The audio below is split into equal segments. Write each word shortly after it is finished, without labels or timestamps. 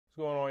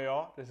What's going on,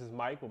 y'all? This is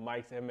Mike with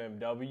Mike's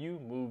MMW,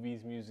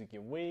 Movies, Music,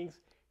 and Wings.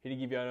 Here to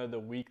give you another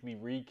weekly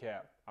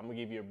recap. I'm going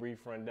to give you a brief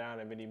rundown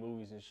of any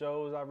movies and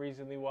shows I've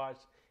recently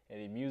watched,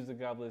 any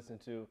music I've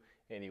listened to,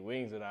 any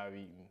wings that I've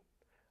eaten.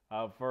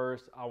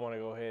 First, I want to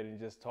go ahead and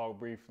just talk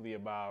briefly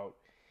about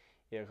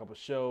a couple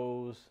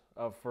shows.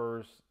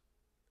 First,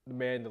 The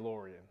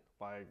Mandalorian.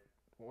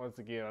 Once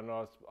again, I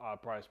know I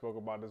probably spoke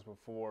about this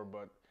before,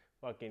 but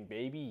fucking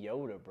Baby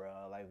Yoda, bro.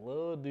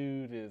 Little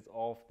dude is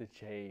off the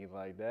chain.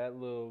 That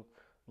little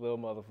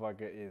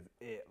motherfucker is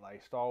it.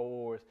 Star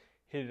Wars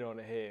hit it on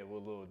the head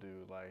with little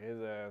dude.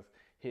 His ass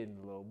hitting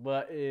the little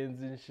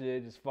buttons and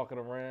shit, just fucking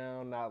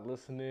around, not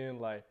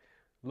listening.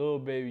 Little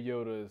Baby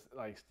Yoda is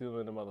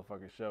stealing the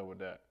motherfucking show with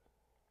that.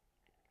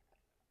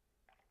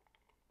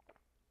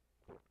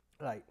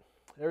 Like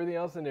Everything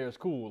else in there is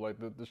cool.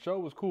 The show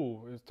was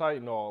cool. It's tight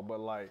and all, but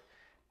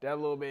that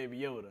little Baby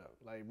Yoda,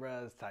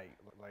 bruh, it's tight.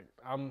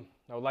 I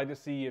would like to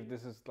see if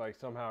this is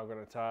somehow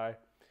gonna tie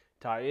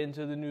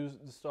into the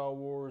Star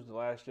Wars, the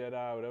Last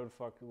Jedi,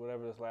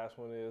 whatever this last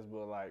one is.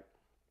 But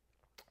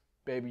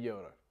Baby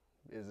Yoda,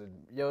 is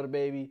it Yoda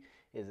baby?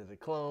 Is it a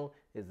clone?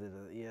 Is it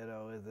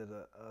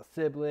a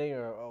sibling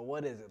or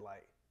what is it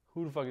like?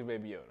 Who the fuck is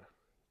Baby Yoda?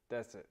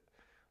 That's it.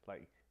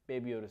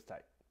 Baby Yoda's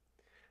tight.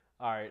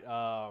 All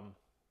right.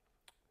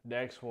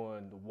 Next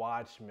one, the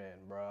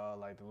Watchmen, bro.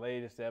 The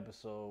latest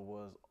episode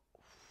was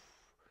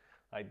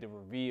the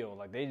reveal.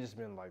 They just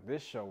been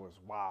this show was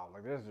wild.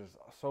 There's just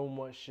so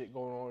much shit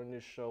going on in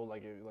this show.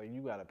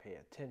 You gotta pay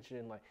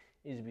attention.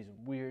 It just be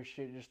some weird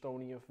shit just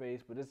thrown in your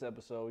face. But this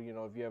episode,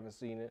 if you haven't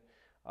seen it,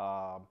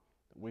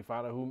 we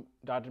found out who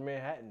Dr.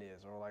 Manhattan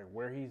is or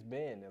where he's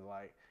been and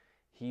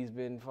he's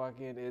been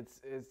fucking.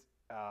 It's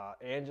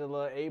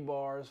Angela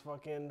Abar's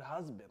fucking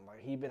husband.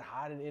 He been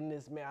hiding in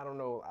this man. I don't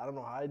know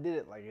how he did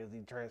it. Is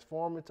he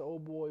transformed into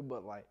old boy?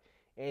 But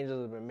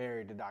Angela's been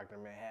married to Dr.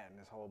 Manhattan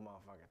this whole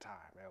motherfucking time.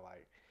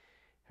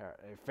 And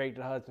they faked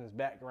the husband's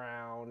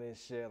background and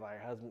shit. I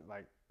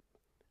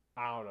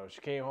don't know. She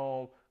came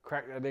home,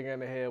 cracked that nigga in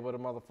the head with a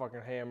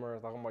motherfucking hammer.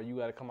 Talking about you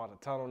got to come out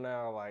the tunnel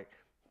now.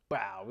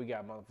 Bow, we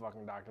got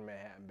motherfucking Dr.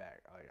 Manhattan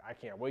back. I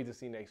can't wait to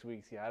see next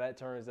week. See how that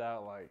turns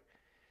out.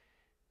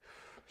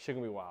 Shit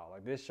gonna be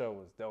wild. This show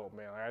was dope,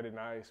 man. I did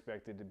not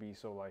expect it to be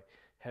so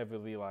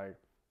heavily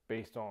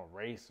based on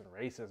race and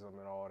racism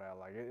and all that.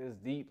 It's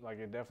deep.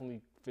 It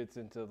definitely fits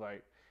into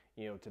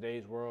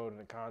today's world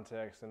and the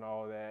context and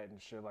all that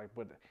and shit. But I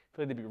feel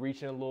like they be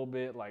reaching a little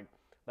bit.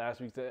 Last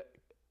week's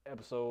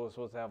episode was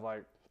supposed to have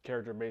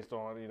character based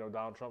on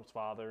Donald Trump's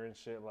father and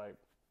shit.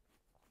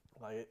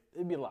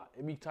 It'd be a lot.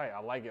 It'd be tight. I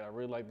like it. I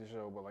really like the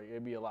show, but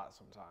it'd be a lot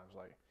sometimes.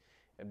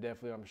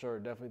 I'm sure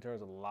it definitely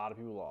turns a lot of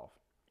people off.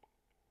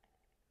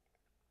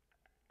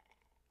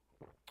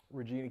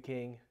 Regina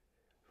King,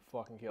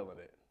 fucking killing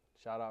it.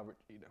 Shout out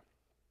Regina.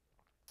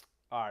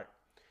 All right,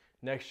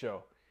 next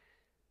show.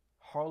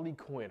 Harley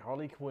Quinn.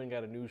 Harley Quinn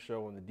got a new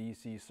show on the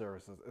DC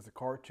services. It's a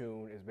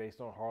cartoon. It's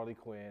based on Harley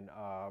Quinn.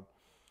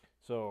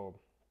 So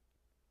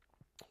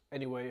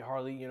anyway,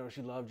 Harley,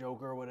 she loved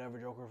Joker or whatever.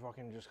 Joker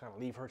fucking just kind of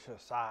leave her to the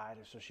side.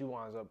 And so she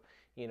winds up,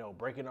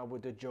 breaking up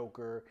with the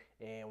Joker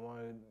and want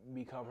to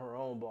become her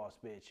own boss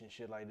bitch and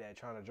shit like that.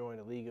 Trying to join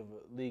the League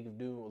of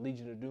Doom, or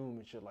Legion of Doom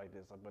and shit like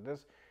this. But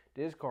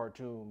this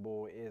cartoon,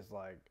 boy, is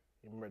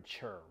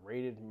mature,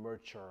 rated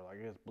mature.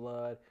 It's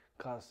blood,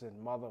 cussing,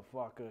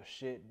 motherfucker,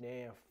 shit,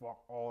 damn, fuck,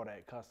 all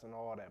that cussing,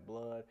 all that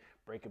blood,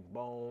 breaking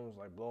bones,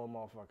 blowing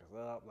motherfuckers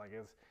up.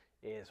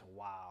 It's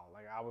wild.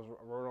 I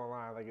wrote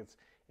online,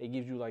 it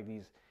gives you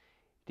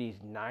these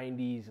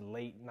 90s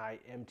late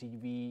night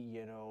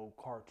MTV,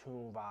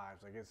 cartoon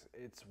vibes.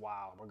 It's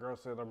wild. My girl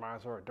said it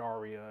reminds her of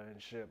Daria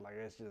and shit.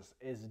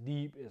 It's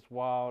deep, it's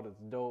wild, it's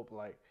dope.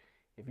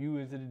 If you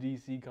into the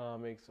DC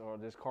comics or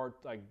this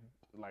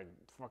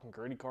fucking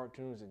gritty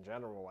cartoons in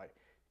general,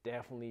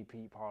 definitely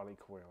peep Harley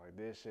Quinn.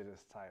 This shit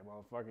is tight,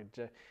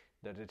 motherfucker.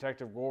 The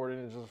Detective Gordon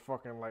is just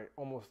fucking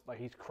almost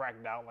he's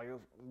cracked out. This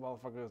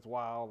motherfucker is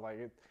wild.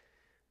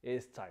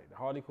 It's tight. The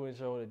Harley Quinn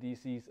show on the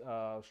DC's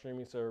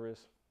streaming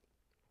service.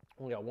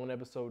 We got one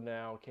episode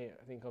now. I think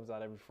it comes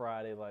out every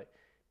Friday.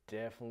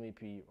 Definitely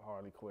peep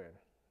Harley Quinn.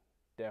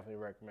 Definitely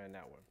recommend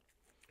that one.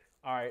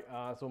 All right,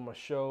 so my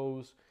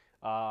shows,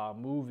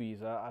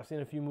 movies. I've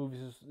seen a few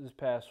movies this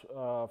past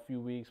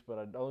few weeks,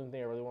 but the only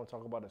thing I really want to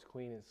talk about is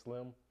Queen and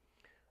Slim.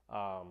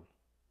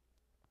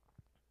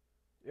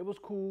 It was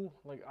cool.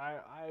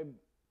 I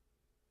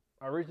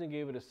originally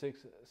gave it a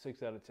six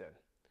out of 10.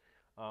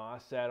 I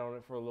sat on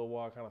it for a little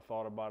while, kind of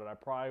thought about it. I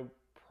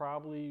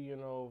probably,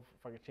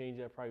 if I could change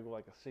it, I'd probably go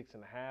a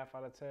 6.5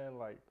 out of 10.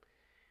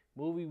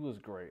 Movie was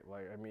great.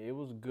 It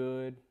was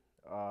good.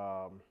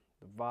 The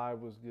vibe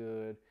was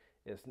good.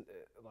 It's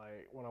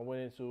when I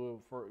went into it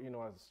for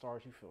as it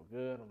starts, you feel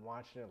good. I'm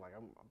watching it.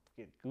 I'm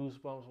getting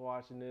goosebumps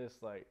watching this.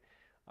 But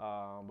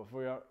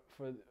for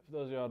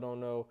those of y'all who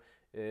don't know,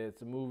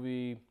 it's a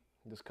movie.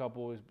 This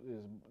couple is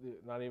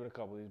not even a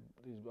couple.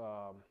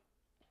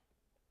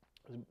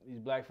 These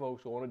black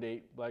folks go on a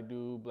date. Black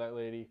dude, black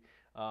lady,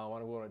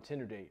 want to go on a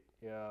Tinder date.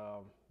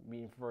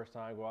 Meeting for the first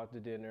time, go out to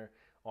dinner.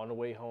 On the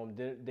way home,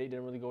 they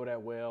didn't really go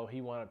that well.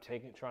 He wound up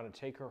trying to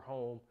take her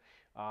home.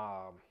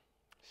 Um,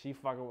 she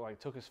fucking like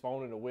took his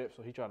phone in the whip,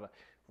 so he tried to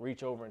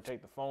reach over and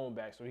take the phone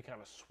back. So he kind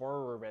of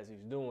swerved as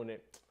he's doing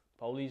it.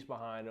 Police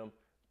behind him,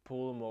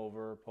 pull him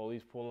over.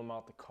 Police pull him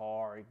out the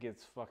car. It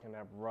gets fucking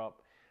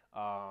abrupt.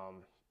 Of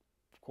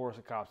course,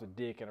 the cop's a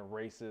dick and a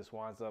racist.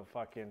 Winds up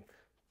fucking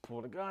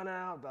pull the gun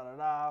out. Da da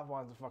da.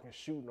 Winds up fucking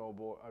shooting old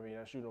boy. I mean,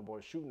 not shooting old boy,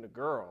 shooting the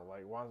girl.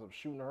 Like winds up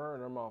shooting her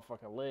in her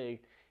motherfucking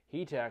leg.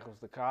 He tackles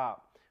the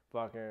cop.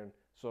 Fucking.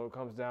 So it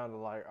comes down to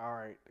like, all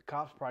right, the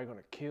cop's probably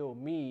gonna kill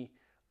me.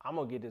 I'm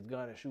gonna get this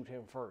gun and shoot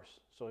him first.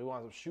 So he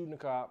winds up shooting the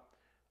cop.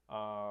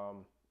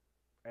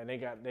 And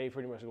they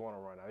pretty much go on a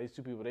run. Now these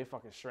two people, they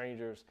fucking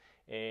strangers,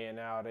 and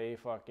now they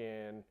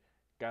fucking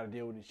got to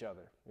deal with each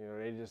other. You know,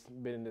 they just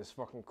been in this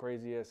fucking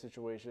crazy ass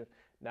situation.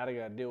 Now they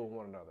got to deal with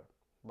one another.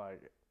 Like,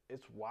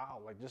 it's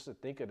wild. Like, just to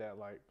think of that.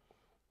 Like,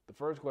 the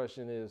first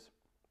question is,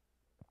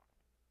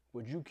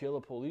 would you kill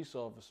a police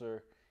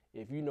officer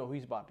if you know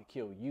he's about to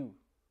kill you?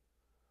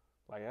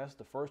 Like, that's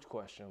the first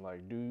question.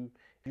 Like, you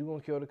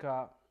gonna kill the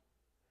cop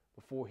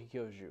before he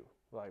kills you?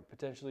 Like,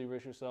 potentially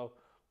risk yourself,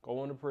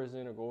 go into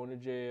prison or go into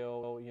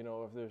jail. You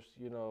know, if there's,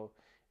 you know,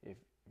 if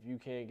you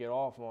can't get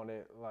off on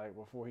it, like,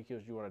 before he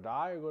kills you, want to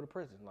die or go to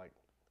prison? Like,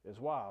 it's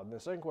wild. And the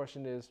second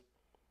question is,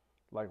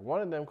 like,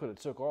 one of them could have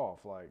took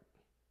off. Like,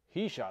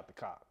 he shot the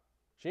cop.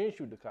 She didn't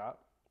shoot the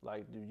cop.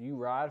 Like, did you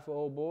ride for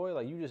old boy?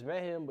 Like, you just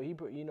met him, but he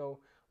put, you know,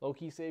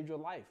 low-key saved your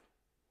life.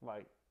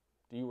 Like,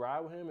 do you ride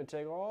with him and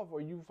take off?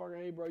 Or you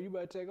fucking, hey, bro, you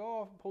better take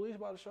off. Police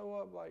about to show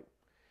up. Like,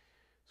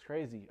 it's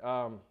crazy.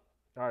 All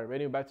right,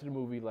 anyway, back to the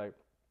movie. Like,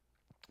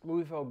 the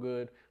movie felt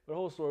good. But the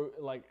whole story,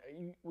 like,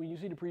 when you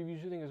see the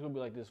previews, you think it's going to be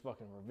like this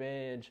fucking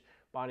revenge,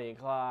 Bonnie and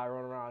Clyde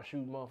running around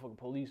shooting motherfucking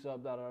police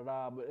up,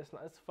 da-da-da. But it's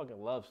not. It's a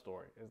fucking love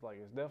story. It's like,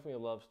 it's definitely a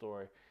love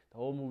story. The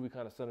whole movie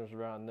kind of centers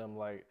around them,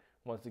 like,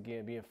 once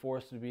again, being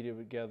forced to be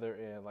together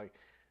and, like,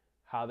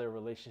 how their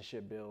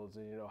relationship builds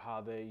and, you know,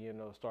 how they, you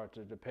know, start to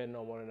depend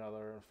on one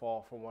another and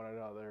fall from one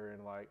another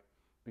and, like,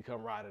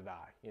 become ride or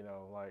die, you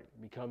know, like,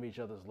 become each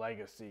other's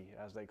legacy,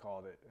 as they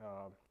called it.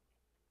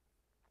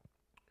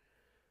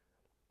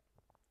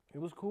 It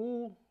was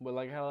cool, but,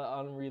 like, had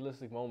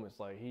unrealistic moments.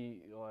 Like, he,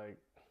 like,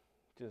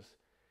 just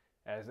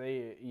as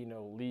they, you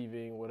know,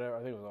 leaving whatever, I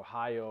think it was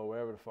Ohio,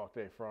 wherever the fuck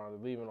they from,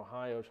 they're leaving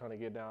Ohio trying to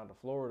get down to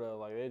Florida,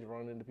 like, they just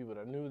run into people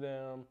that knew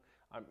them,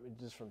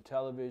 just from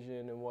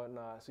television and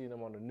whatnot, seeing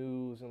them on the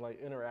news and, like,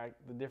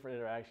 the different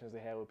interactions they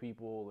had with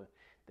people and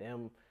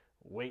them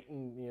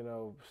waiting, you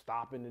know,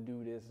 stopping to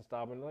do this and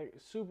stopping, like,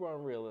 super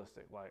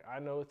unrealistic. Like, I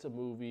know it's a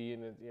movie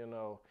and, you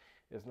know,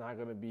 it's not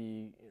going to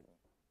be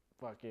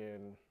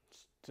fucking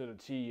to the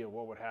T of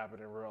what would happen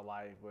in real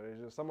life, but it's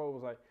just, some of it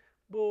was like,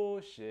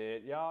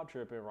 bullshit, y'all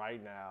tripping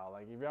right now.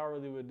 Like, if y'all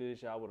really would do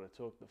this, y'all would have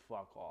took the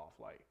fuck off.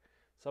 Like,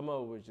 some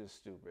of it was just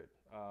stupid.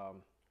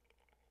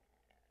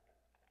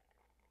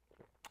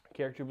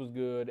 Character was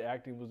good,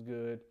 acting was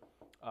good.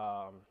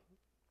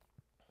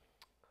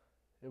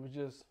 It was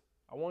just,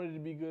 I wanted it to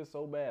be good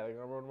so bad. Like,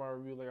 I wrote in my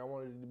review, like, I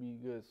wanted it to be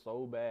good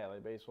so bad,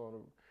 like, based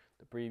on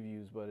the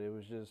previews, but it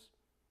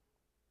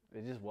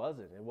just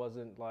wasn't. It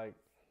wasn't like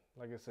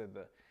I said,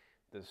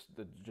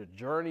 the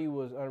journey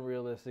was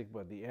unrealistic,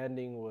 but the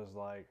ending was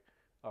like,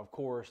 of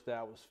course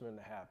that was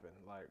finna happen.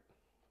 Like,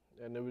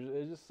 and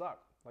it just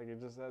sucked. Like, it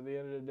just, at the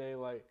end of the day,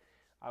 like,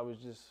 I was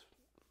just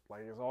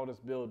like, it's all this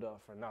build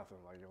up for nothing.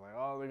 Like, you're like,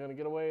 oh, they're gonna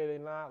get away, they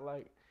not.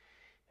 Like,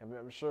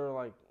 I'm sure,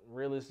 like,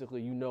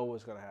 realistically, you know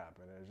what's gonna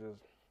happen. It's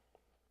just,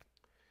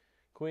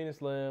 Queen and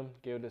Slim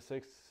gave it a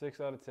 6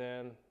 out of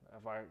 10.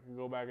 If I could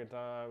go back in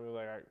time,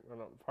 like,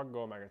 if I could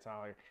go back in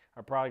time, like,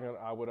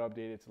 I would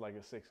update it to like a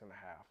 6.5.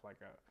 Like,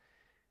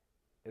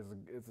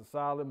 it's a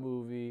solid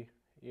movie.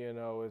 You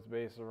know, it's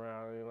based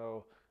around, you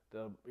know,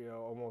 the, you know,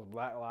 almost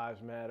Black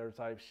Lives Matter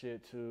type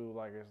shit too.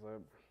 Like,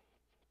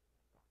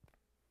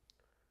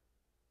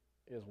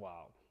 it's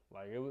wild.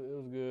 Like, it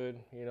was good.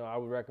 You know, I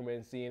would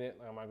recommend seeing it.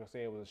 Like, I'm not gonna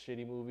say it was a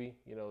shitty movie.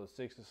 You know, the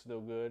 6 is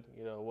still good.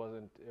 You know,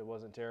 it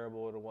wasn't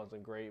terrible. It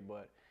wasn't great,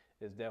 but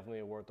it's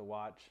definitely worth a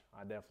watch.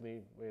 I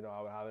definitely, you know,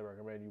 I would highly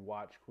recommend you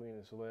watch Queen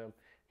and Slim.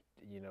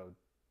 You know,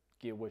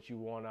 get what you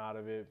want out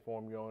of it.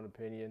 Form your own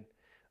opinion.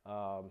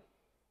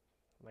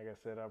 Like I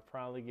said, I'll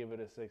probably give it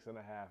a 6.5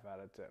 out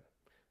of 10.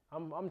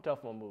 I'm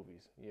tough on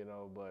movies, you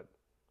know, but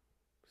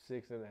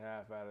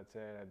 6.5 out of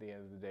 10 at the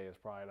end of the day is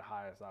probably the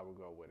highest I would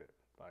go with it.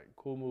 Like,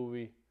 cool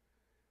movie,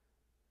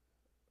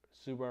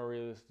 super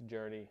unrealistic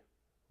journey,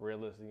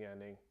 realistic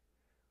ending,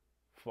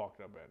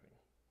 fucked up ending.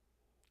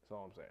 That's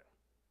all I'm saying.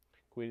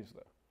 Queen and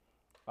Slim.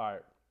 All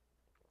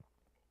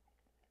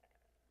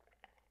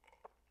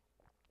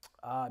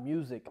right.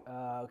 Music.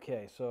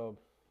 Okay, so,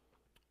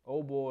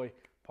 oh boy,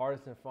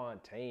 Partisan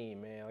Fontaine,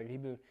 man. Like,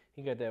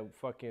 he got that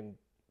fucking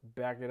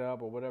Back It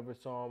Up or whatever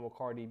song with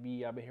Cardi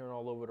B. I've been hearing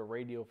all over the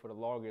radio for the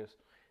longest.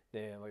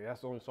 Then, like,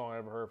 that's the only song I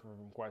ever heard from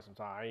quite some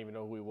time. I didn't even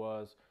know who he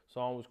was.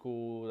 Song was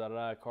cool.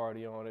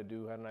 Cardi on it.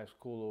 Dude had a nice,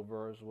 cool little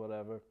verse,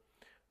 whatever.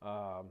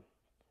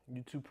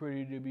 You too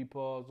pretty to be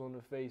paused on the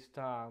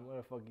FaceTime. What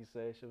the fuck you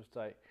say? Shit was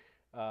tight.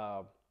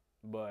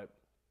 But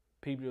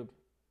People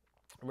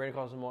ran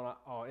across him on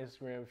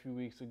Instagram a few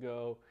weeks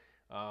ago.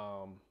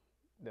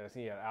 That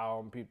he had an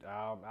album. Peeped the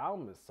album.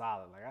 Album is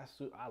solid. Like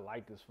I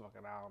like this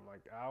fucking album.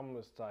 Like the album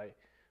is tight.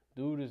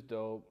 Dude is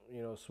dope.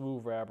 You know,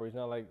 smooth rapper. He's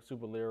not like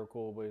super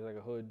lyrical, but he's like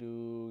a hood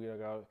dude. You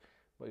know,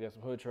 but he got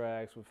some hood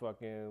tracks with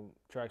fucking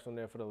tracks on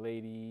there for the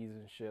ladies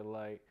and shit.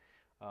 Like,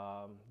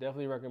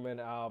 definitely recommend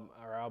the album.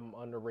 Our album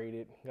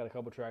Underrated. Got a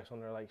couple tracks on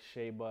there like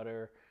Shea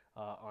Butter,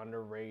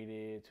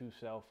 Underrated, Two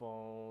Cell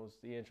Phones.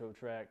 The intro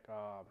track,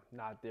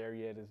 Not There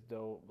Yet, is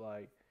dope.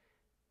 Like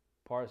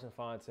Partisan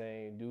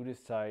Fontaine, Dude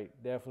is tight.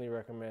 Definitely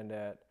recommend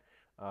that.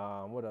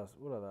 What else?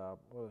 What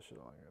other shit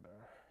on here?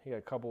 He got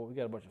a couple. We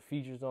got a bunch of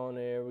features on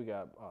there. We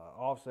got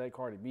Offset,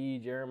 Cardi B,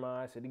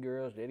 Jeremiah, City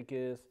Girls,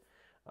 Jadakiss.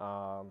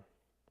 I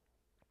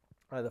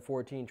had the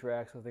 14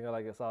 tracks. I think I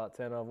like a solid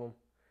 10 of them.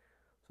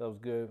 So that was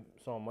good.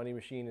 Song Money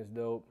Machine is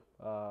dope.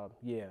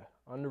 Yeah,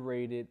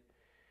 Underrated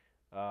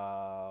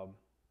by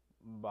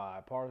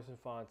Partisan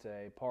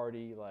Fonte.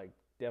 Party, like,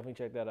 definitely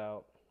check that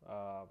out.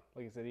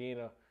 Like I said, he ain't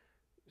a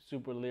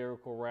super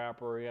lyrical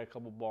rapper. He had a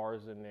couple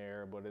bars in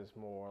there, but it's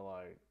more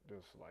like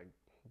just like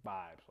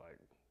vibes, like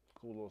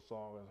cool little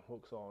song and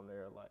hooks on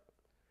there. Like,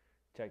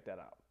 check that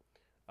out.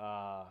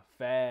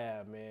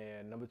 Fab,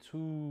 man, number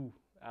 2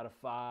 out of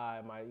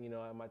 5.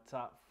 At my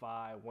top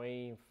 5: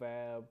 Wayne,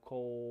 Fab,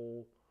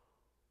 Cole.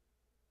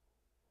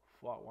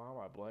 Fuck, why am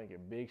I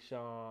blanking? Big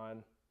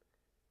Sean,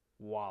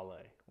 Wale.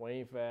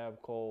 Wayne,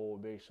 Fab, Cole,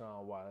 Big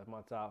Sean, Wale. That's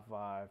my top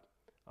 5.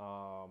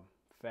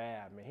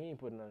 Fab, man, he ain't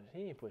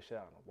put shit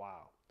out in a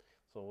while.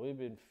 So we've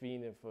been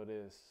fiending for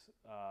this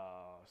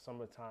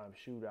Summertime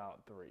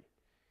Shootout 3.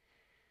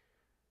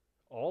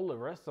 All the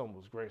rest of them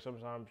was great.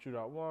 Sometimes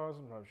Shootout 1,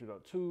 sometimes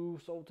Shootout 2,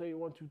 Soul Tape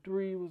 1, 2,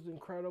 3 was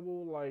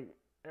incredible. Like,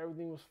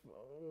 everything was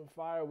on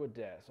fire with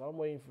that. So I'm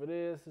waiting for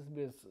this. It's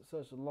been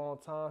such a long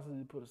time since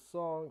he put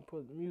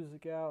the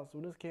music out. So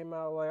when this came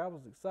out, like, I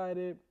was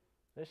excited.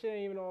 That shit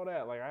ain't even all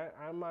that. Like,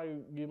 I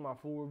might give my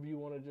full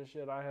review on it just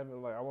yet. I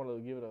haven't, like, I want to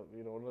give it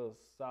another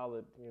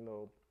solid,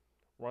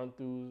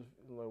 run-throughs,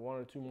 like 1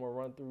 or 2 more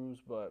run-throughs.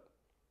 But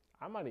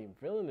I'm not even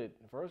feeling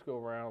it the first go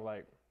around.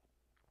 Like,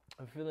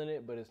 I'm feeling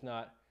it, but it's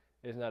not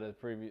as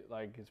previous,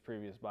 like his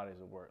previous bodies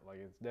of work. Like,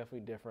 it's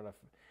definitely different.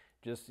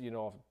 Just,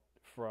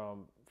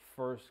 from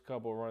first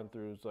couple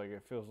run-throughs, like,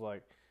 it feels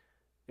like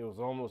it was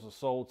almost a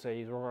soul tape.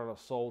 He's working on a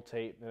soul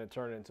tape, and it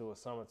turned into a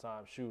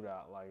Summertime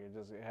Shootout. Like,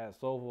 it had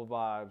soulful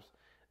vibes.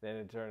 Then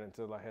it turned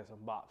into, like, had some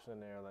bops in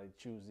there, like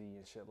Choosy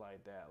and shit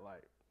like that.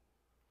 Like,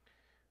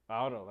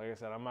 I don't know. Like I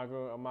said, I'm not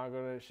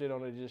gonna shit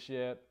on it just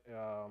yet.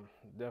 I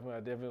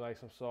definitely like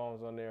some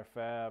songs on there.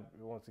 Fab,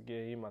 once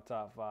again, he my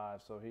top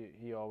 5, so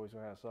he always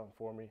gonna have something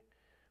for me.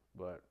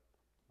 But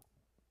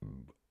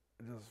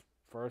just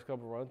first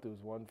couple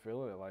run-throughs, wasn't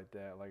feeling it like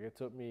that. Like, it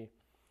took me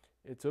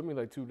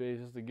like 2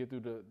 days just to get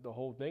through the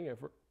whole thing. I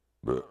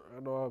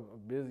know I'm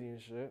busy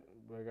and shit,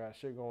 but I got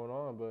shit going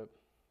on. But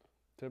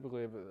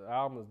typically, if the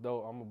album is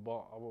dope, I'm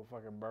gonna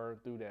fucking burn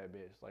through that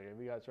bitch. Like, if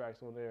we got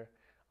tracks on there,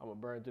 I'm gonna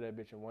burn through that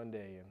bitch in one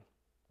day. And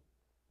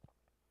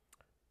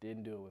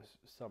didn't do it with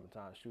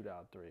Summertime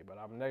Shootout 3. But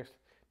I'm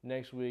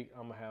next week,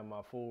 I'm gonna have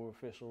my full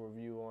official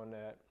review on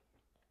that.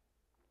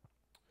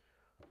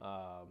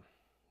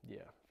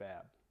 Yeah,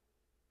 Fab.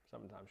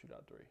 Summertime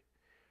Shootout 3.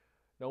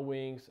 No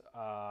wings.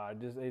 I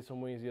just ate some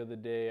wings the other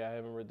day. I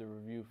haven't read the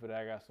review for that.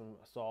 I got some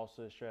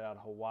salsa straight out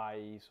of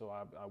Hawaii. So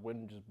I went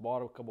and just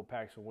bought a couple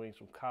packs of wings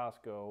from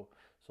Costco.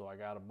 So I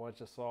got a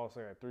bunch of salsa.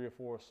 I got 3 or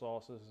 4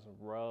 sauces and some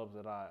rubs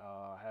that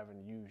I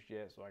haven't used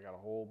yet. So I got a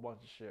whole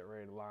bunch of shit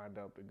ready lined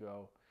up to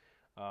go.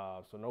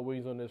 So no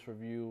wings on this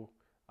review.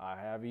 I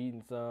have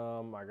eaten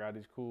some. I got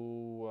these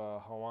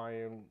cool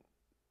Hawaiian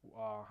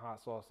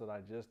hot sauce that I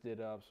just did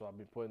up. So I'll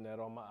be putting that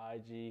on my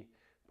IG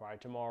probably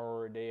tomorrow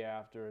or a day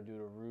after, and do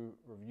the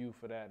review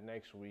for that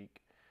next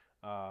week.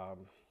 The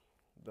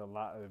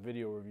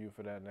video review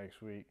for that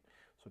next week.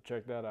 So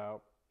check that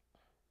out.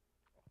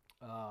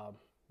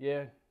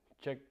 Yeah,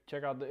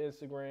 check out the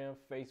Instagram,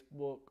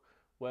 Facebook,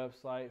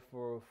 website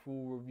for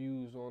full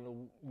reviews on the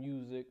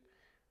music,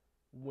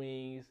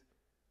 wings,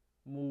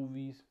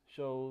 movies,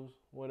 shows,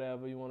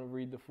 whatever. You want to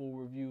read the full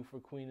review for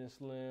Queen and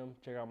Slim,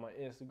 check out my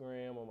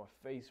Instagram, on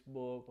my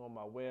Facebook, on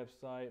my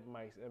website,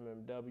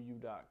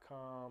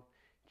 mikesmmw.com.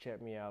 Check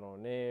me out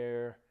on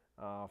there.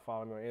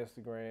 Follow me on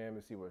Instagram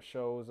and see what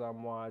shows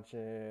I'm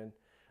watching.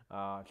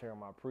 Check out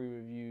my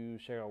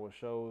pre-reviews. Check out what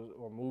shows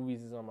or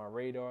movies is on my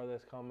radar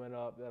that's coming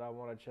up that I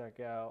want to check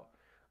out.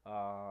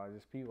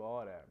 Just people,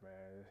 all that,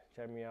 man.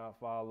 Check me out.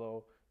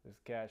 Follow. This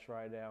Cash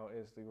Right Now on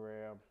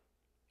Instagram.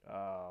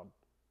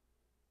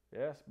 Yeah,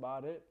 that's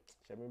about it.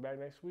 Check me back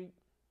next week.